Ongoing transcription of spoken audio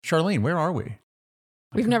Charlene, where are we?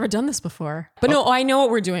 We've never done this before. But no, I know what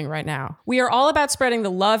we're doing right now. We are all about spreading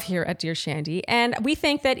the love here at Dear Shandy. And we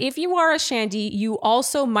think that if you are a Shandy, you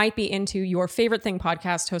also might be into your favorite thing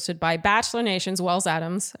podcast hosted by Bachelor Nation's Wells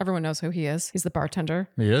Adams. Everyone knows who he is. He's the bartender.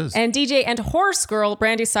 He is. And DJ and horse girl,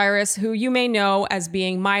 Brandy Cyrus, who you may know as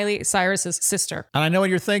being Miley Cyrus's sister. And I know what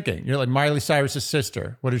you're thinking. You're like, Miley Cyrus's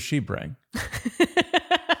sister. What does she bring?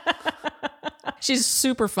 She's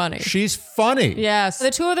super funny. She's funny. Yes. The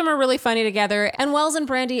two of them are really funny together. And Wells and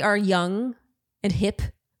Brandy are young and hip.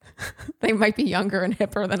 They might be younger and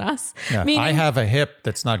hipper than us. Yeah, Meaning, I have a hip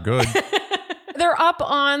that's not good. they're up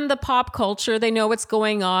on the pop culture. They know what's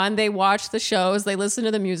going on. They watch the shows. They listen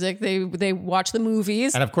to the music. They watch the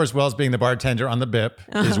movies. And of course, Wells being the bartender on the BIP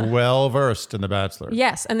is well versed in The Bachelor.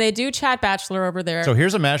 Yes. And they do chat Bachelor over there. So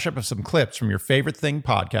here's a mashup of some clips from your favorite thing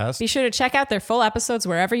podcast. Be sure to check out their full episodes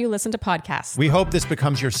wherever you listen to podcasts. We hope this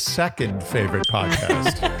becomes your second favorite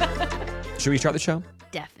podcast. Should we start the show?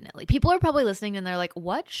 Definitely. People are probably listening and they're like,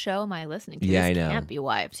 what show am I listening to? Yeah, This I know. can't be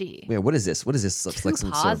YFT. Yeah, what is this? What is this? Looks like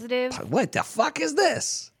some positive. Sort of, what the fuck is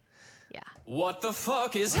this? Yeah. What the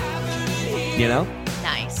fuck is happening here? You know?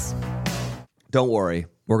 Nice. Don't worry.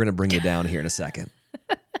 We're going to bring you down here in a second.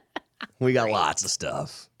 We got lots of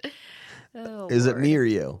stuff. Oh, Is it Lord. me or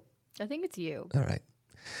you? I think it's you. All right.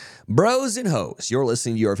 Bros and Hoes, you're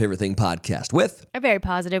listening to Your Favorite Thing podcast with... A very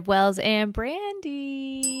positive Wells and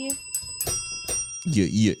Brandy.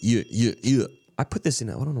 Yeah. I put this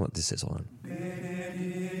in. I don't know what this is on.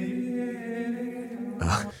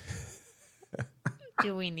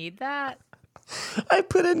 Do we need that? I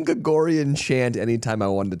put in Gregorian chant anytime I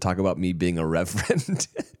wanted to talk about me being a reverend.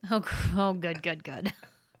 Oh, good.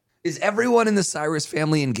 Is everyone in the Cyrus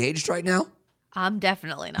family engaged right now? I'm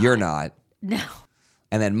definitely not. You're not. No.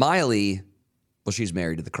 And then Miley, well, she's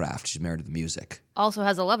married to the craft. She's married to the music. Also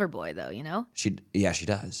has a lover boy, though, you know? She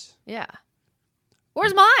does. Yeah.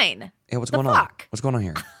 Where's mine? Hey, what's The going on? fuck? What's going on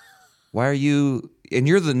here? Why are you? And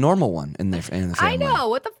you're the normal one in the family. I know.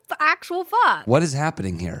 What the actual fuck? What is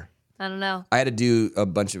happening here? I don't know. I had to do a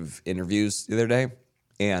bunch of interviews the other day,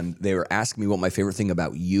 and they were asking me what my favorite thing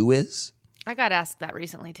about you is. I got asked that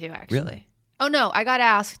recently, too, actually. Really? Oh, no. I got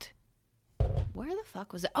asked, where the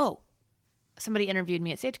fuck was it? Oh, somebody interviewed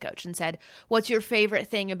me at Stagecoach and said, what's your favorite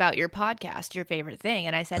thing about your podcast, your favorite thing?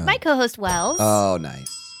 And I said, my co-host Wells. Oh,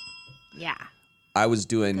 nice. Yeah, I was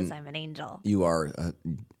because doing. I'm an angel. You are.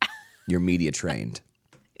 You're media trained.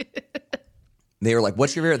 They were like,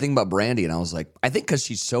 "What's your favorite thing about Brandy?" And I was like, "I think because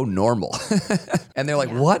she's so normal." And they're like,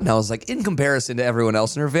 "What?" And I was like, "In comparison to everyone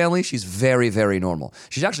else in her family, she's very, very normal.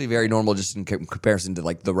 She's actually very normal just in comparison to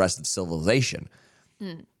like the rest of civilization."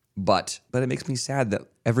 But it makes me sad that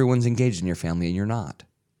everyone's engaged in your family and you're not.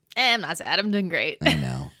 I'm not sad. I'm doing great. I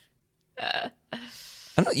know.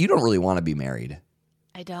 You don't really want to be married.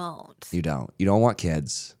 I don't. You don't. You don't want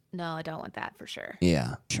kids. No, I don't want that for sure.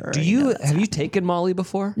 Yeah. Sure. Do you have you taken Molly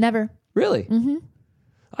before? Never. Really? Mm-hmm.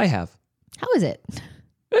 I have. How is it?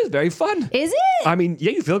 It's very fun. Is it? I mean,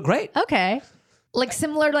 yeah, you feel great. Okay. Like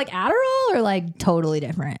similar to like Adderall or like totally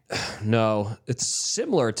different? No, it's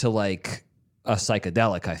similar to like a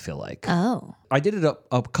psychedelic, I feel like. Oh. I did it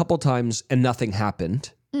a couple times and nothing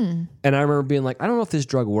happened. And I remember being like, I don't know if this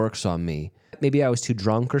drug works on me. Maybe I was too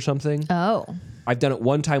drunk or something. Oh. I've done it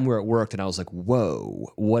one time where it worked and I was like, whoa,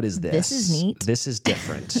 what is this? This is neat. This is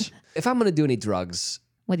different. If I'm going to do any drugs,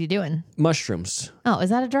 What are you doing? mushrooms. Oh, is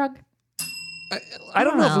that a drug? I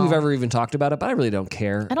don't know if know. we've ever even talked about it, but I really don't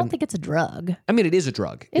care. I don't think it's a drug. I mean, it is a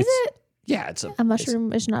drug. Is it? Yeah, it's A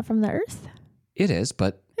mushroom is not from the earth? It is,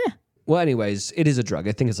 but Yeah. Well, anyways, it is a drug.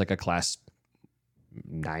 I think it's like a class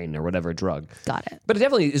 9 or whatever drug. Got it. But it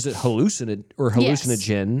definitely is a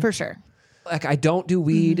hallucinogen. For sure. Like I don't do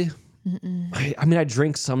weed. I mean, I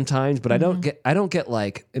drink sometimes, but I don't get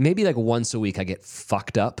like maybe like once a week I get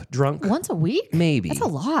fucked up drunk. Once a week? Maybe. That's a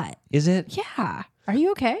lot. Is it? Yeah. Are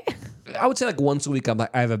you okay? I would say like once a week I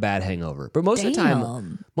have a bad hangover. But most of the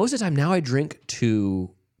time now I drink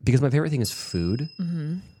because my favorite thing is food.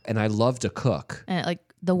 And I love to cook. And like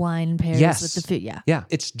the wine pairs Yes. with the food. Yeah. Yeah,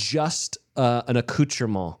 it's just an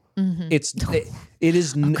accoutrement. It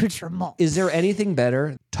is. Accoutrement. Is there anything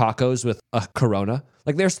better? Tacos with a Corona.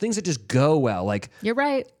 Like there's things that just go well. Like You're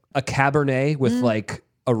right. a Cabernet with like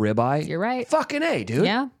a ribeye. You're right. Fucking A, dude.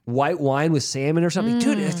 Yeah. White wine with salmon or something.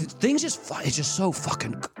 Dude, things just, it's just so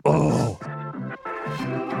fucking, oh.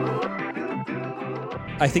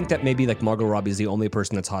 I think that maybe like Margot Robbie is the only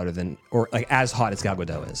person that's hotter than, or like as hot as Gal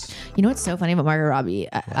Gadot is. You know what's so funny about Margot Robbie?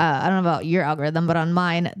 I don't know about your algorithm, but on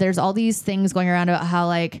mine, there's all these things going around about how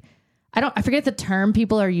like, I forget the term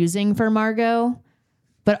people are using for Margot,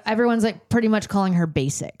 but everyone's like pretty much calling her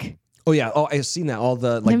basic. Oh yeah. Oh, I've seen that. All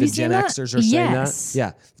the Have the you Gen seen that? Xers are saying Yes. that.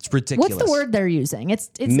 Yeah, it's ridiculous. What's the word they're using? It's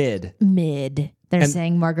Mid. Mid. They're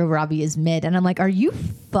saying Margot Robbie is mid, and I'm like, are you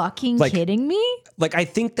fucking kidding me? Like, I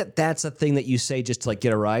think that's a thing that you say just to like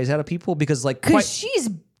get a rise out of people because like Because she's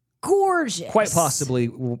gorgeous. quite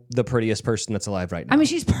possibly the prettiest person that's alive right now. I mean,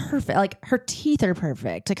 she's perfect. Like her teeth are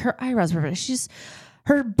perfect. Like her eyebrows are perfect.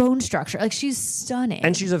 Her bone structure. Like she's stunning.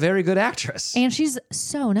 and she's a very good actress. And she's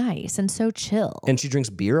so nice and so chill. And she drinks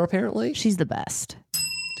beer apparently. She's the best.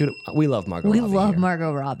 Dude, we love Margot We Robbie. love here.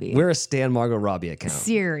 Margot Robbie. We're a Stan Margot Robbie account.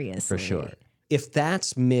 Seriously. For sure. If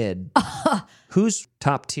that's mid, who's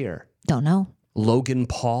top tier? Don't know. Logan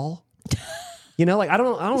Paul? You know, like I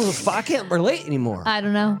don't know. I can't relate anymore. I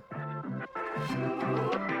don't know.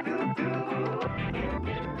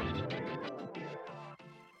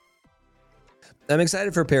 I'm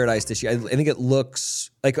excited for Paradise this year. I think it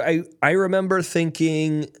looks like I remember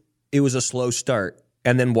thinking it was a slow start,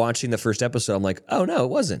 and then watching the first episode, I'm like, oh no, it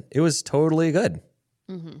wasn't. It was totally good.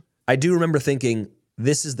 I do remember thinking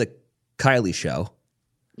this is the Kylie show,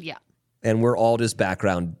 Yeah. and we're all just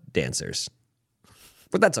background dancers,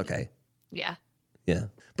 but that's okay. Yeah. Yeah,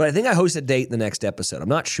 but I think I host a date in the next episode. I'm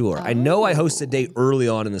not sure. I know I host a date early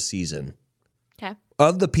on in the season. Okay.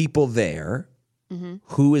 Of the people there,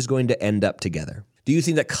 who is going to end up together? Do you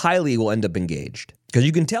think that Kylie will end up engaged? Because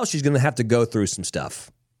you can tell she's going to have to go through some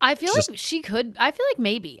stuff. I feel like she could. I feel like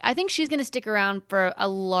maybe. I think she's going to stick around for a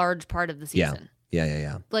large part of the season.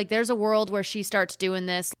 Yeah. Like there's a world where she starts doing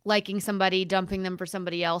this, liking somebody, dumping them for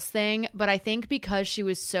somebody else thing. But I think because she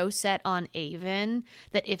was so set on Avon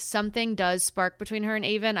that if something does spark between her and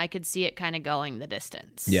Avon, I could see it kind of going the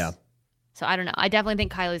distance. Yeah. So I don't know. I definitely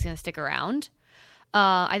think Kylie's going to stick around.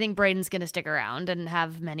 I think Braden's going to stick around and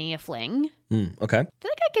have many a fling. Okay. I feel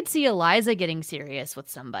like I could see Eliza getting serious with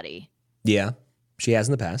somebody. Yeah. She has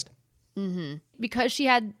in the past. Because she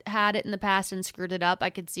had it in the past and screwed it up, I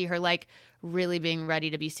could see her like really being ready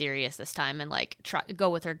to be serious this time and like go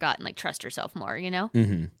with her gut and like trust herself more, you know?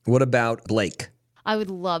 What about Blake? I would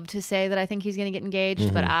love to say that I think he's going to get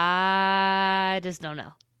engaged, but I just don't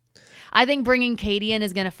know. I think bringing Katie in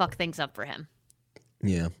is going to fuck things up for him.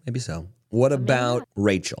 Yeah, maybe so. What about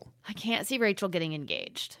Rachel? I can't see Rachel getting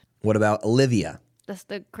engaged. What about Olivia? That's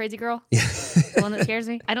the crazy girl? The one that scares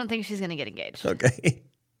me? I don't think she's going to get engaged. Okay.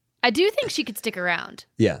 I do think she could stick around.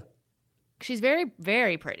 Yeah. She's very,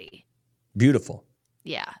 very pretty. Beautiful.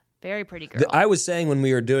 Yeah, very pretty girl. I was saying when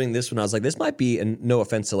we were doing this one, I was like, this might be, and no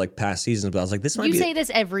offense to like past seasons, but I was like, this might You be. say this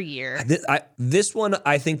every year. This one,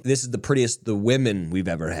 I think this is the prettiest the women we've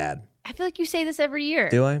ever had. I feel like you say this every year.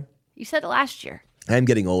 Do I? You said it last year. I'm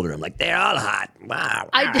getting older. I'm like, they're all hot. Wow.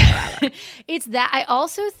 It's that. I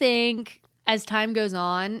also think as time goes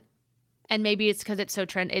on, and maybe it's because it's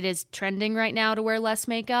it is trending right now to wear less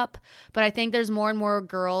makeup, but I think there's more and more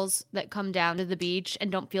girls that come down to the beach and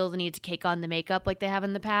don't feel the need to cake on the makeup like they have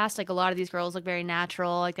in the past. Like a lot of these girls look very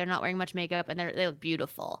natural, like they're not wearing much makeup and they look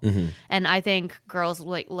beautiful. And I think girls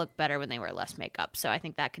look better when they wear less makeup. So I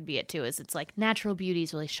think that could be it too, is it's like natural beauty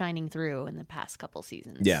is really shining through in the past couple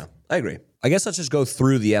seasons. Yeah, I agree. I guess let's just go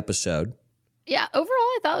through the episode. Yeah, overall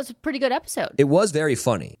I thought it was a pretty good episode. It was very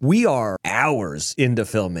funny. We are hours into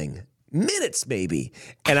filming. Minutes maybe,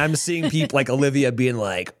 and I'm seeing people like Olivia being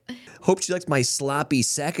like, "Hope she likes my sloppy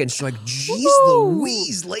seconds." She's like, "Jeez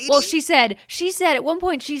Louise, lady." Well, she said at one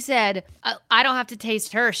point, she said, I don't have to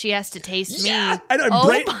taste her. She has to taste yeah, me. I know.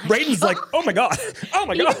 Oh Braden's like, "Oh my god, oh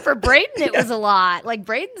my Even god." for Braden, it was a lot. Like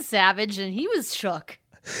Braden's savage and he was shook,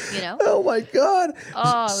 you know? Oh my god.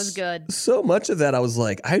 Oh, it was good. So much of that, I was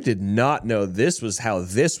like, I did not know this was how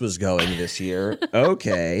this was going this year.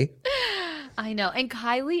 Okay. I know. And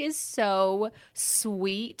Kylie is so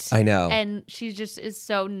sweet. I know. And she just is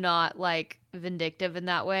so not like vindictive in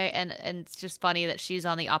that way. And it's just funny that she's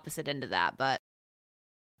on the opposite end of that. But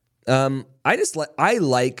I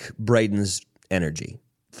like Braden's energy.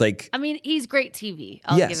 Like, I mean, he's great TV.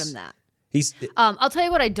 I'll give Yes. him that. he's I'll tell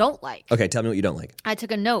you what I don't like. okay. Tell me what you don't like. I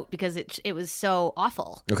took a note because it was so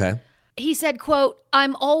awful. Okay. He said, quote,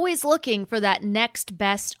 I'm always looking for that next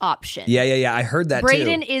best option. Yeah. I heard that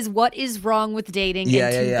Braden too. is what is wrong with dating Yeah,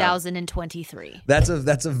 in yeah. 2023. That's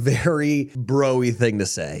a very bro-y thing to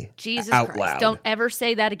say. Jesus out Christ. loud. Don't ever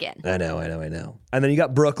say that again. I know. And then you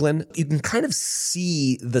got Brooklyn. You can kind of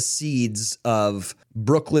see the seeds of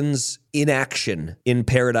Brooklyn's inaction in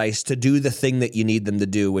Paradise to do the thing that you need them to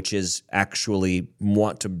do, which is actually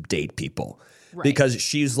want to date people. Right. Because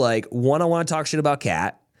she's like, one, I want to talk shit about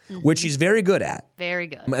Kat, which she's very good at. Very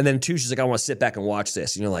good. And then two, she's like, I want to sit back and watch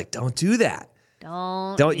this. And you're like, don't do that.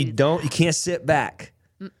 Don't You can't sit back.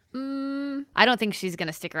 I I don't think she's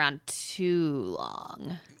gonna stick around too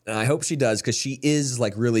long. And I hope she does because she is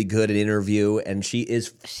like really good at interview, and she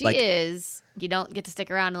is. She like, is. You don't get to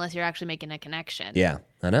stick around unless you're actually making a connection. Yeah,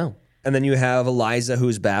 I know. And then you have Eliza,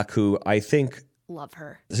 who's back, who I think Love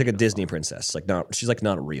her. is like a Disney princess. Like she's like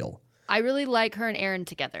not real. I really like her and Aaron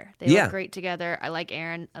together. They Yeah. look great together. I like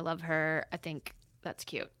Aaron. I love her. I think that's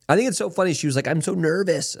cute. I think it's so funny. She was like, "I'm so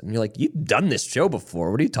nervous," and you're like, "You've done this show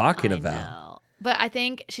before. What are you talking I about?" know. But I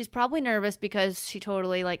think she's probably nervous because she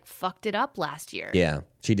totally like fucked it up last year. Yeah,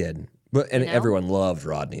 she did. But and You know? everyone loved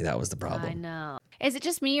Rodney. That was the I problem. know. Is it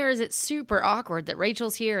just me or is it super awkward that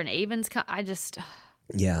Rachel's here and Avon's I just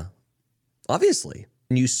Yeah, obviously.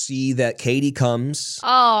 And you see that Katie comes.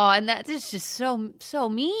 and that is just so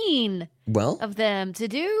mean Well, of them to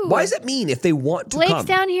do. why does it mean if they want to Blake's come?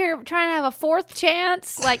 down here trying to have a fourth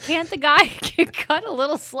chance. Like, can't the guy cut a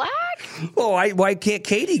little slack? Oh, why can't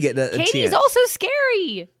Katie get a Katie's chance? also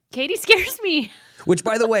scary. Katie scares me. Which,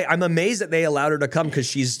 by the way, I'm amazed that they allowed her to come because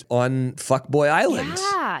she's on Fuckboy Island.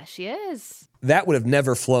 Yeah, she is. That would have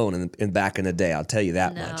never flown in back in the day. I'll tell you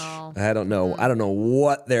that No. much. I don't know. I don't know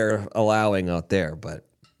what they're allowing out there, but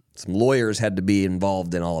some lawyers had to be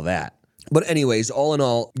involved in all of that. But anyways, all in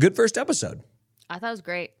all, good first episode. I thought it was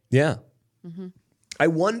great. Yeah. I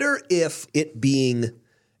wonder if it being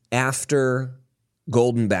after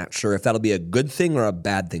Golden Bachelor, if that'll be a good thing or a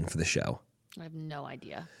bad thing for the show. I have no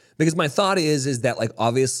idea. Because my thought is that like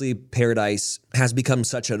obviously Paradise has become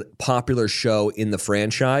such a popular show in the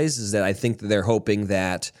franchise is that I think that they're hoping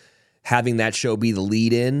that having that show be the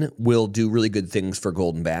lead in will do really good things for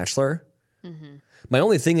Golden Bachelor. My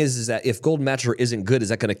only thing is that if Golden Bachelor isn't good, is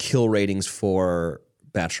that going to kill ratings for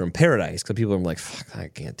Bachelor in Paradise? Because people are like, fuck, I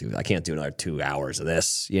can't do another 2 hours of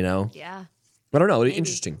this, you know? Yeah. I don't know.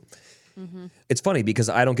 Interesting. It's funny because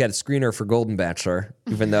I don't get a screener for Golden Bachelor,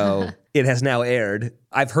 even though it has now aired.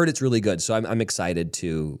 I've heard it's really good, so I'm excited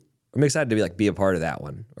to be a part of that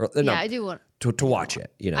one. Or Yeah, no, I do want to watch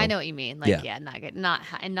it. You know, I know what you mean. Like, Yeah. yeah,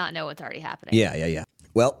 not know what's already happening. Yeah.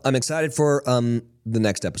 Well, I'm excited for the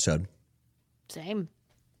next episode. Same.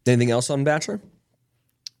 Anything else on Bachelor?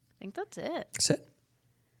 I think that's it. That's it.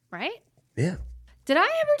 Right? Yeah. Did I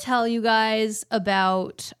ever tell you guys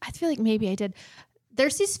about? I feel like maybe I did.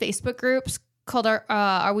 There's these Facebook groups called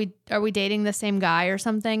 "Are we dating the same guy" or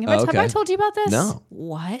something. Have Okay. I told you about this? No.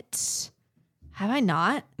 What? Have I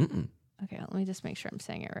not? Mm-mm. Okay, let me just make sure I'm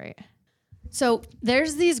saying it right. So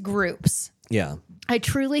there's these groups. Yeah. I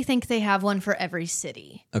truly think they have one for every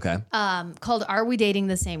city. Okay. Called "Are We Dating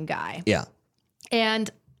the Same Guy?" Yeah. And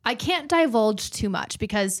I can't divulge too much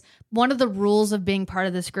because one of the rules of being part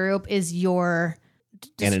of this group is your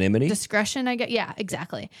Anonymity? discretion. I get, yeah,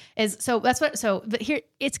 exactly. But here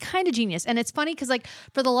it's kind of genius, and it's funny because like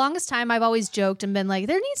for the longest time I've always joked and been like,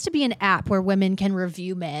 there needs to be an app where women can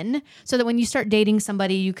review men, so that when you start dating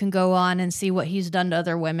somebody, you can go on and see what he's done to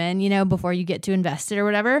other women, you know, before you get too invested or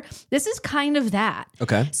whatever. This is kind of that.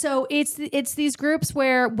 Okay. So it's these groups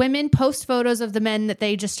where women post photos of the men that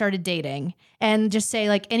they just started dating and just say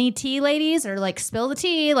like, any tea, ladies, or like spill the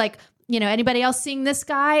tea, like, you know, anybody else seeing this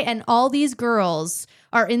guy? And all these girls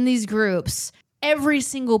are in these groups. Every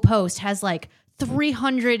single post has like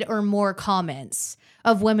 300 or more comments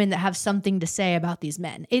of women that have something to say about these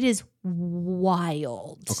men. It is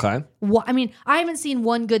wild. Okay. I mean, I haven't seen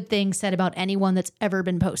one good thing said about anyone that's ever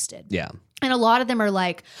been posted. Yeah. And a lot of them are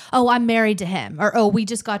like, oh, I'm married to him, or oh, we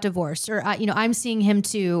just got divorced, or I'm seeing him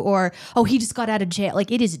too, or oh, he just got out of jail. Like,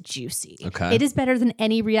 it is juicy. Okay. It is better than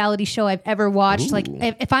any reality show I've ever watched. Like,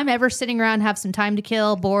 if I'm ever sitting around, have some time to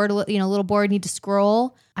kill, bored, a little bored, need to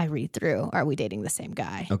scroll, I read through. Are we dating the same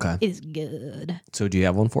guy? Okay. It is good. So do you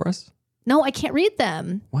have one for us? No, I can't read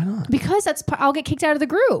them. Why not? Because I'll get kicked out of the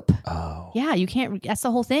group. Oh. Yeah, you can't. That's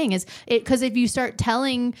the whole thing. Is it because if you start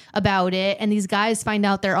telling about it and these guys find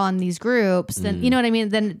out they're on these groups, then you know what I mean.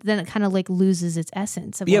 Then it kind of like loses its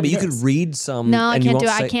essence. Of Yeah, what but it you is. could read some. No, I and you can't do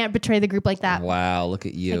won't it. I say- can't betray the group like that. Wow, look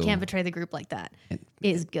at you. I can't betray the group like that. It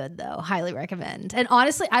is good though. Highly recommend. And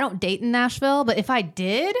honestly, I don't date in Nashville, but if I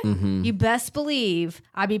did, you best believe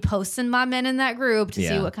I'd be posting my men in that group to see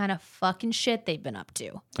Yeah. what kind of fucking shit they've been up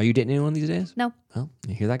to. Are you dating anyone these days? No. Well,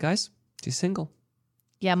 you hear that, guys? She's single.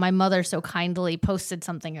 Yeah, my mother so kindly posted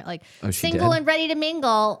something like Oh, she single did? and ready to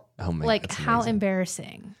mingle. Oh, my, Like, that's how amazing.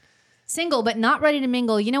 embarrassing. Single, but not ready to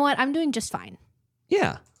mingle. You know what? I'm doing just fine.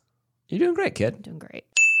 Yeah. You're doing great, kid. I'm doing great.